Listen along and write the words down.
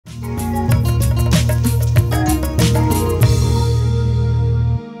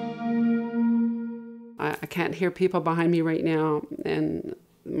can't hear people behind me right now, and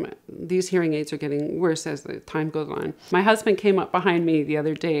these hearing aids are getting worse as the time goes on. My husband came up behind me the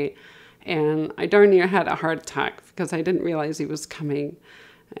other day, and I darn near had a heart attack because I didn't realize he was coming.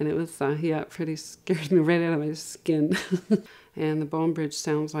 And it was, yeah, pretty scared me right out of my skin. And the BONEBRIDGE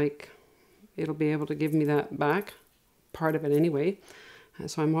sounds like it'll be able to give me that back, part of it anyway.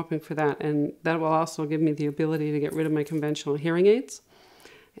 So I'm hoping for that. And that will also give me the ability to get rid of my conventional hearing aids.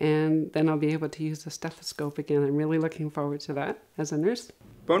 And then I'll be able to use the stethoscope again. I'm really looking forward to that as a nurse.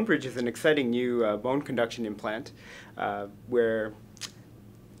 BONEBRIDGE is an exciting new bone conduction implant where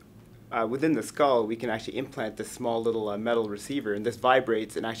within the skull we can actually implant this small little metal receiver, and this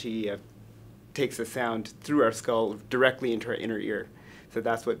vibrates and actually takes the sound through our skull directly into our inner ear. So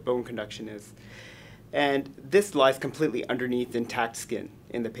that's what bone conduction is. And this lies completely underneath intact skin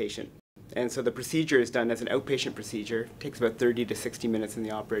in the patient. And so the procedure is done as an outpatient procedure. It takes about 30 to 60 minutes in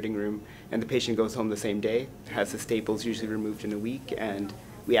the operating room, and the patient goes home the same day, has the staples usually removed in a week, and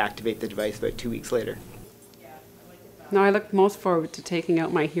we activate the device about 2 weeks later. Now, I look most forward to taking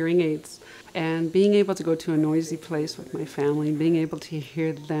out my hearing aids and being able to go to a noisy place with my family, being able to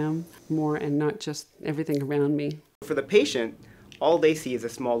hear them more and not just everything around me. For the patient, all they see is a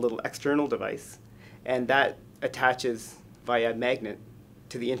small little external device, and that attaches via magnet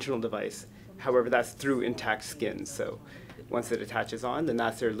to the internal device. However, that's through intact skin. So once it attaches on, then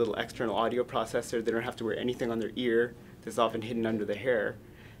that's their little external audio processor. They don't have to wear anything on their ear that's often hidden under the hair,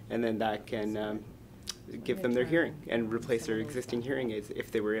 and then that can give them their hearing and replace their existing hearing aids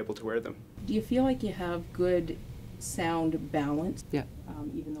if they were able to wear them. Do you feel like you have good sound balance? Yeah.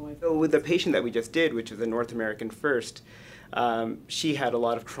 Even though So with the patient that we just did, which is a North American first, she had a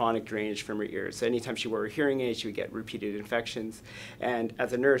lot of chronic drainage from her ears. So anytime she wore a hearing aid, she would get repeated infections. And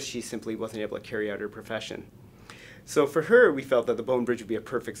as a nurse, she simply wasn't able to carry out her profession. So for her, we felt that the BONEBRIDGE would be a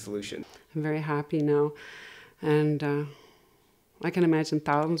perfect solution. I'm very happy now. And I can imagine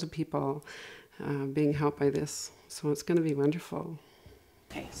thousands of people being helped by this. So it's going to be wonderful.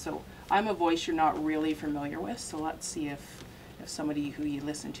 Okay, so I'm a voice you're not really familiar with, so let's see if somebody who you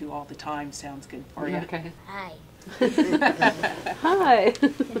listen to all the time sounds good for you. Okay. Hi. Hi.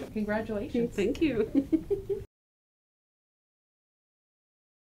 Congratulations. Thank you.